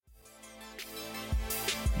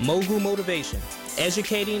Mogul Motivation,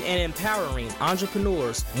 educating and empowering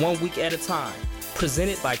entrepreneurs 1 week at a time.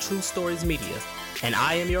 Presented by True Stories Media. And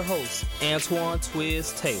I am your host, Antoine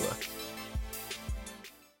Twiz Taylor.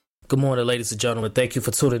 Good morning, ladies and gentlemen. Thank you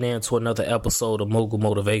for tuning in to another episode of Mogul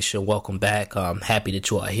Motivation. Welcome back. I'm happy that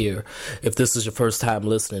you are here. If this is your first time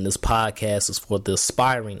listening, this podcast is for the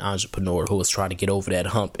aspiring entrepreneur who is trying to get over that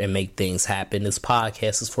hump and make things happen. This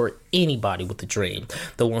podcast is for anybody with a dream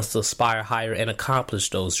that wants to aspire higher and accomplish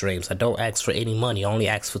those dreams. I don't ask for any money. I only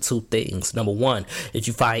ask for two things. Number one, if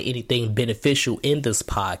you find anything beneficial in this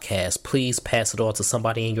podcast, please pass it on to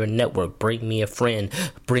somebody in your network. Bring me a friend.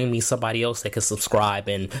 Bring me somebody else that can subscribe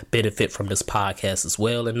and benefit from this podcast as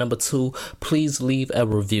well. And number two, please leave a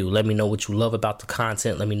review. Let me know what you love about the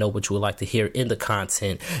content. Let me know what you would like to hear in the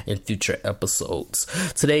content in future episodes.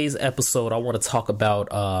 Today's episode, I want to talk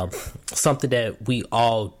about something that we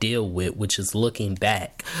all deal with, which is looking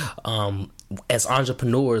back. As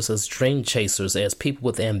entrepreneurs, as dream chasers, as people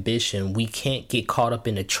with ambition, we can't get caught up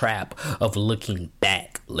in the trap of looking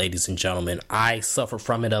back, ladies and gentlemen. I suffer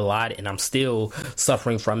from it a lot, and I'm still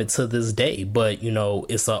suffering from it to this day. But, you know,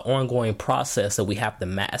 it's an ongoing process that we have to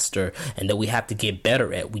master and that we have to get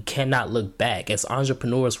better at. We cannot look back. As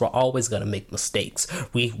entrepreneurs, we're always going to make mistakes.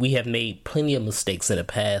 We have made plenty of mistakes in the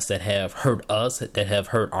past that have hurt us, that have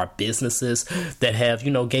hurt our businesses, that have,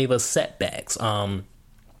 gave us setbacks.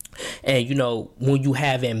 And, when you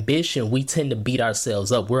have ambition, we tend to beat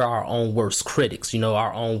ourselves up. We're our own worst critics,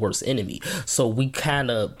 our own worst enemy. So we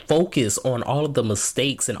kind of focus on all of the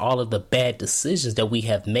mistakes and all of the bad decisions that we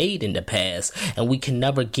have made in the past. And we can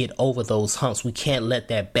never get over those humps. We can't let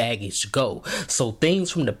that baggage go. So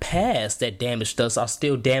things from the past that damaged us are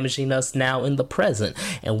still damaging us now in the present.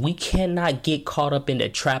 And we cannot get caught up in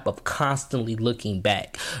that trap of constantly looking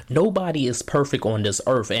back. Nobody is perfect on this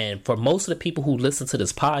earth. And for most of the people who listen to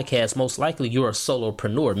this podcast, most likely you're a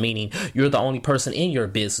solopreneur, meaning you're the only person in your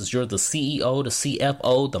business. You're the CEO, the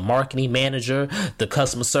CFO, the marketing manager, the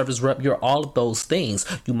customer service rep. You're all of those things.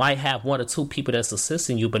 You might have one or two people that's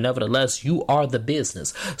assisting you, but nevertheless, you are the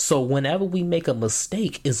business. So whenever we make a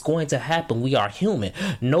mistake, it's going to happen. We are human.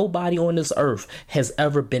 Nobody on this earth has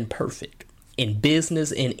ever been perfect in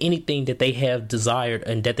business, in anything that they have desired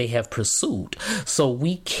and that they have pursued. So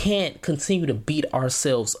we can't continue to beat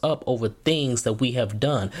ourselves up over things that we have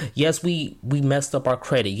done. Yes, we messed up our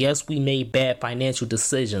credit. Yes, we made bad financial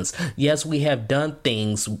decisions. Yes, we have done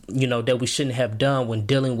things, that we shouldn't have done when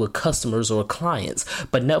dealing with customers or clients.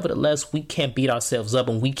 But nevertheless, we can't beat ourselves up,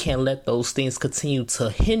 and we can't let those things continue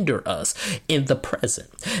to hinder us in the present.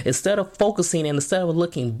 Instead of focusing and instead of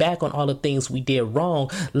looking back on all the things we did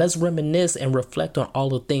wrong, let's reminisce and reflect on all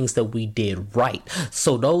the things that we did right.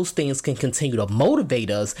 So those things can continue to motivate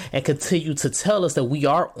us and continue to tell us that we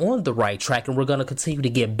are on the right track and we're going to continue to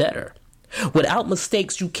get better. Without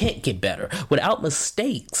mistakes, you can't get better. Without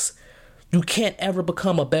mistakes, you can't ever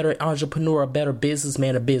become a better entrepreneur, a better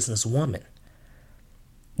businessman, or businesswoman.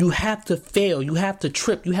 You have to fail. You have to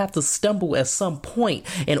trip. You have to stumble at some point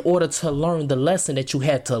in order to learn the lesson that you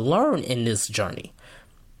had to learn in this journey.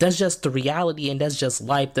 That's just the reality, and that's just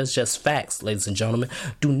life. That's just facts, ladies and gentlemen.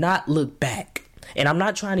 Do not look back. And I'm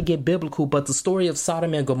not trying to get biblical, but the story of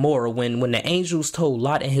Sodom and Gomorrah, when the angels told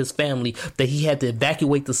Lot and his family that he had to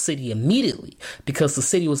evacuate the city immediately because the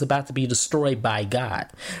city was about to be destroyed by God.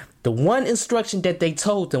 The one instruction that they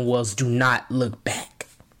told them was, do not look back.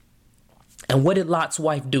 And what did Lot's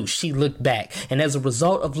wife do? She looked back. And as a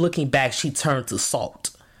result of looking back, she turned to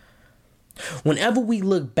salt. Whenever we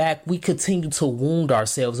look back, we continue to wound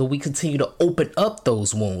ourselves, and we continue to open up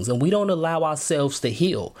those wounds, and we don't allow ourselves to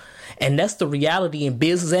heal. And that's the reality in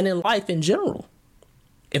business and in life in general.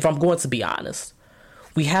 If I'm going to be honest,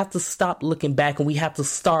 we have to stop looking back, and we have to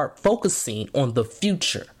start focusing on the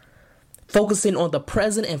future, focusing on the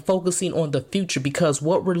present and focusing on the future, because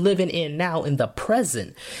what we're living in now in the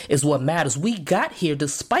present is what matters. We got here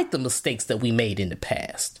despite the mistakes that we made in the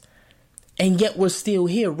past. And yet we're still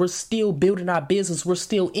here. We're still building our business. We're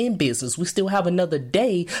still in business. We still have another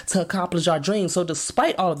day to accomplish our dreams. So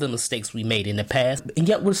despite all of the mistakes we made in the past, and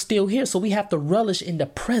yet we're still here. So we have to relish in the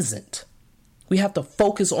present. We have to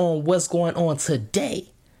focus on what's going on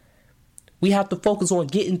today. We have to focus on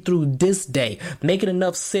getting through this day, making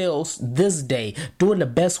enough sales this day, doing the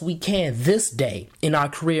best we can this day in our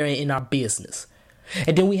career and in our business.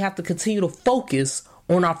 And then we have to continue to focus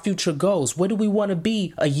on our future goals. Where do we want to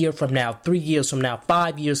be a year from now, 3 years from now,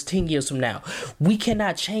 5 years, 10 years from now? We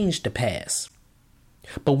cannot change the past,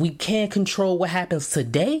 but we can control what happens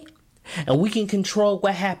today, and we can control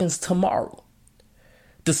what happens tomorrow.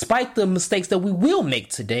 Despite the mistakes that we will make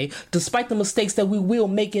today, despite the mistakes that we will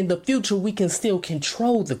make in the future, we can still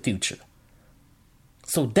control the future.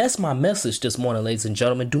 So that's my message this morning, ladies and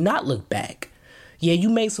gentlemen. Do not look back. Yeah, you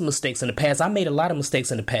made some mistakes in the past. I made a lot of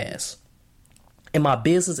mistakes in the past, in my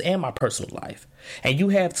business and my personal life. And you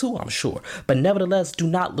have too, I'm sure. But nevertheless, do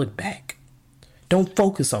not look back. Don't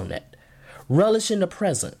focus on that. Relish in the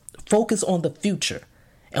present. Focus on the future.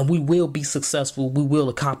 And we will be successful. We will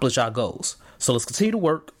accomplish our goals. So let's continue to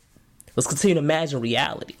work. Let's continue to imagine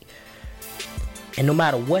reality. And no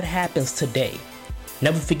matter what happens today,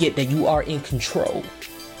 never forget that you are in control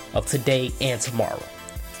of today and tomorrow.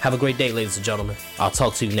 Have a great day, ladies and gentlemen. I'll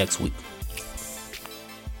talk to you next week.